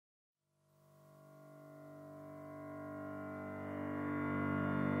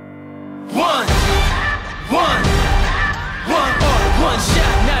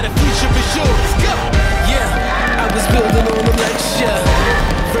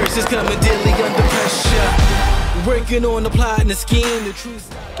just coming daily under pressure. Working on the plot and the scheme, the truth.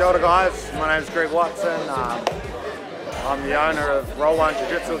 Kia ora guys, my name is Greg Watson. I'm the owner of Roll One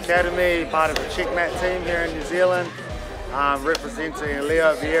Jiu-Jitsu Academy, part of the CheckMat team here in New Zealand. Representing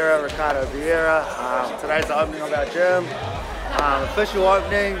Leo Vieira, Ricardo Vieira. Today's the opening of our gym. Official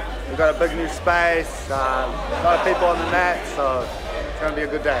opening. We've got a big new space, a lot of people on the mat, so it's going to be a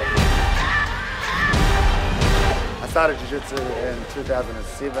good day. I started Jiu-Jitsu in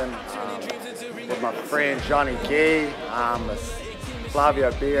 2007 with my friend Johnny Gee,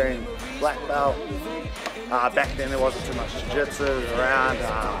 Flavio Beering black belt. Back then there wasn't too much Jiu-Jitsu around.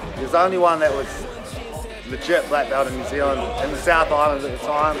 He was the only one that was legit black belt in New Zealand, in the South Island at the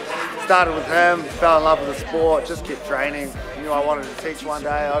time. Started with him, fell in love with the sport, just kept training. Knew I wanted to teach one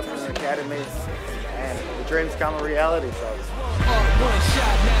day, open an academy, and the dreams come a reality. So. One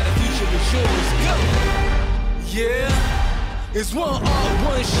shot, now the future is yours. Go. Yeah, it's one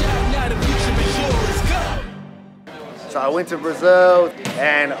shot, now the future is yours. Go. So I went to Brazil,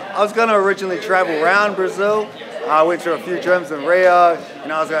 and I was going to originally travel around Brazil. I went to a few gyms in Rio,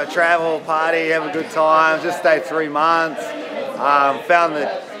 and I was going to travel, party, have a good time, just stay 3 months. Found the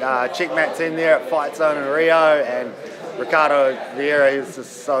CheckMat team there at Fight Zone in Rio, and Ricardo Vieira, he was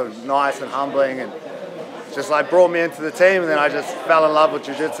just so nice and humbling, and just like brought me into the team, and then I just fell in love with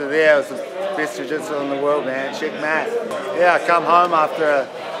Jiu-Jitsu there. It was the best Jiu-Jitsu in the world, man, CheckMat. Yeah, I come home after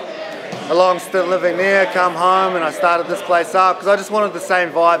a long stint living there, come home and I started this place up because I just wanted the same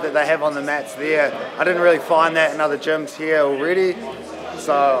vibe that they have on the mats there. I didn't really find that in other gyms here already,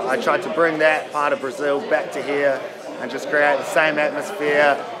 so I tried to bring that part of Brazil back to here and just create the same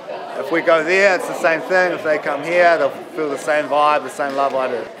atmosphere. If we go there, it's the same thing. If they come here, they'll feel the same vibe, the same love I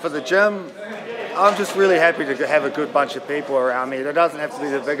do. For the gym, I'm just really happy to have a good bunch of people around me. It doesn't have to be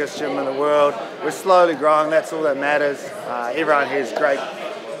the biggest gym in the world. We're slowly growing, that's all that matters. Everyone here is great.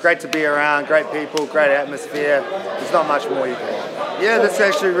 Great to be around, great people, great atmosphere. There's not much more you can. Yeah, that's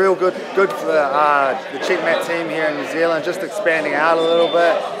actually real good for the CheckMat team here in New Zealand, just expanding out a little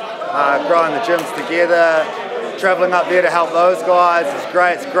bit, growing the gyms together, travelling up there to help those guys. It's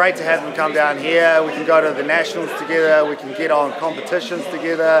great. It's great to have them come down here. We can go to the nationals together, we can get on competitions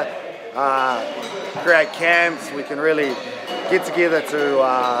together, create camps, we can really get together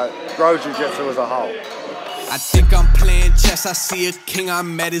to grow Jiu-Jitsu as a whole. I think I'm playing chess, I see a king,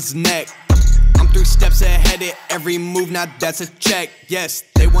 I'm at his neck. I'm 3 steps ahead at every move, now that's a check. Yes,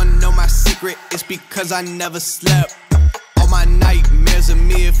 they wanna know my secret, it's because I never slept. All my nightmares of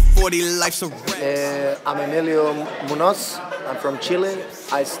me at 40, life's a wreck. I'm Emilio Munoz, I'm from Chile.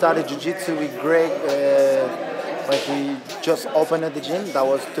 I started Jiu-Jitsu with Greg when he just opened at the gym. That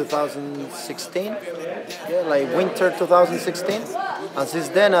was 2016, yeah, like winter 2016. And since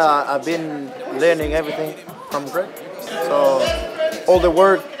then I've been learning everything from Greg. So all the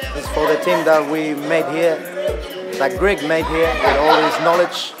work is for the team that we made here, that Greg made here with all his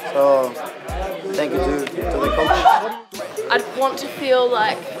knowledge. So thank you to the coach. I'd want to feel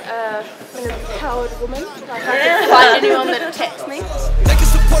like an empowered woman. Like I can fight anyone that attacks me. They can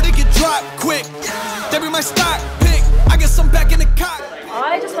support it, get dropped quick. They be my stock pick. I get some back in the cock.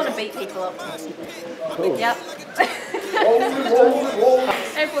 I just want to beat people up. Cool. Yep.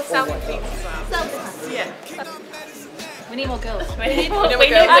 And for self-defense as well. Self-defense. Yeah. We need more girls. We need more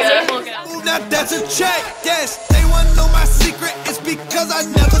girls. Now that's a check. Yes, they want to know my secret. It's because I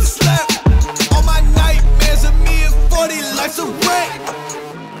never slept. All my nightmares of me at 40, life's a wreck.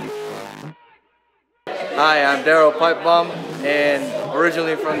 Hi, I'm Daryl Pipebomb, and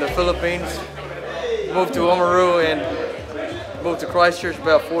originally from the Philippines. Moved to Oamaru and moved to Christchurch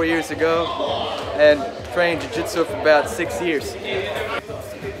about 4 years ago, and trained Jiu-Jitsu for about 6 years.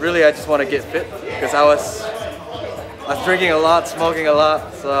 Really, I just want to get fit because I was drinking a lot, smoking a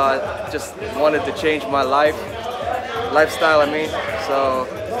lot, so I just wanted to change my lifestyle. I mean, so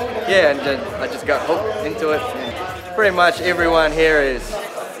yeah, and then I just got hooked into it. And pretty much everyone here is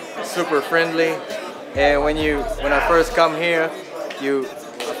super friendly, and when I first come here,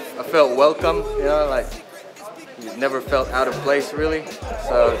 I felt welcome. You know, like you never felt out of place really.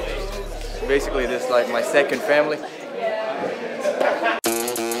 So basically, this is like my second family.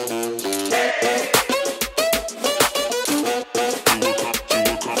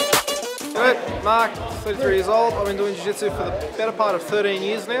 Mark, 33 years old. I've been doing Jiu-Jitsu for the better part of 13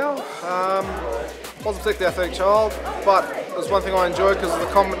 years now. Wasn't particularly athletic child, but it was one thing I enjoyed because of the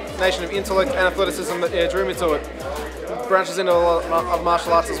combination of intellect and athleticism that drew me to it. It branches into a lot of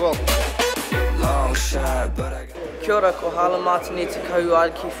martial arts as well. Kia ora, ko hala mātini te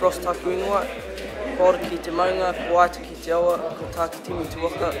kauare ki Frost taku ingoa. Ko ora ki te maunga, ko aita ki te awa, ko tā ki timi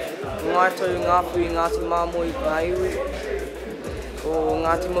tuaka. Ko ngai tau ngāpu I Ngāti Māmoe I Ngāiwi. Ko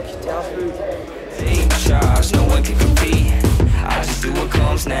ngā timo ki te hapu. Ain't charge, no one can compete. I just do what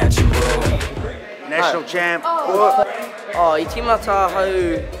comes natural. National champ. I timata hau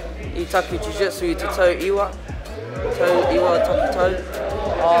I taku jiu-jitsu I te tau iwa. Tau iwa taku tau.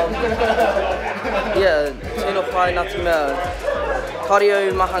 Tino pai nā te mea.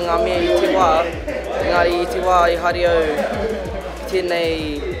 Hariau maha ngā mea I te wā. Engari I te wā I hariau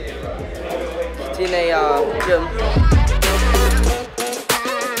tēnei gym.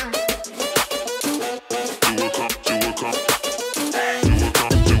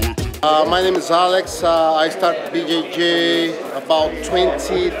 My name is Alex. I started BJJ about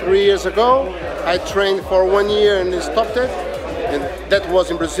 23 years ago. I trained for 1 year and stopped it, and that was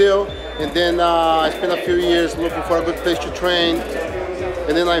in Brazil. And then I spent a few years looking for a good place to train.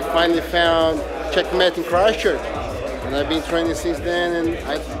 And then I finally found CheckMat in Christchurch. And I've been training since then, and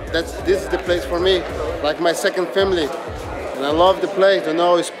this is the place for me, like my second family. And I love the place, you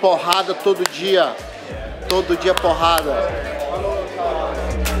know, it's porrada todo dia porrada.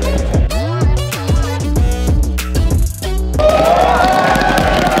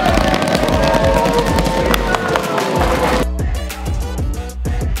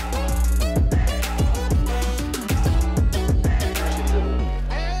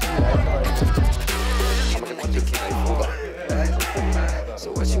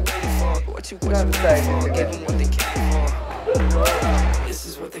 This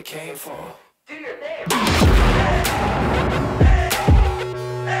is what they came for.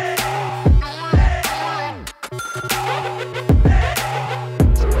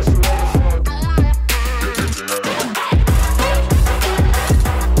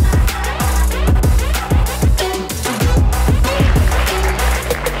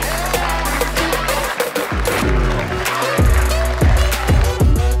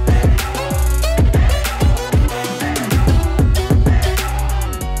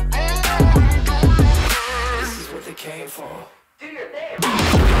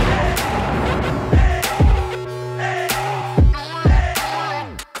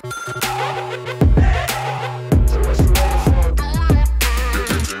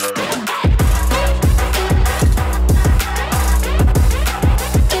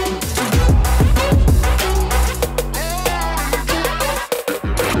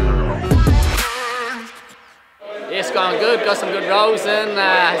 It's going good, got some good rolls in.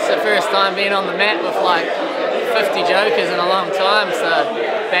 It's the first time being on the mat with like 50 jokers in a long time, so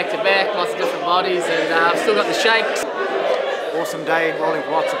back to back, lots of different bodies, and I've still got the shakes. Awesome day, rolling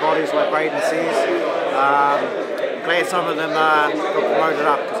with lots of bodies like Braden says. Glad some of them got promoted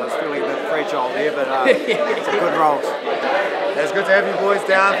up because I was feeling a bit fragile there, but some good rolls. It's good to have you boys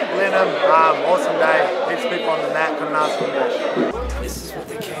down, Blenheim. Awesome day. Heaps of people on the mat, couldn't ask for more.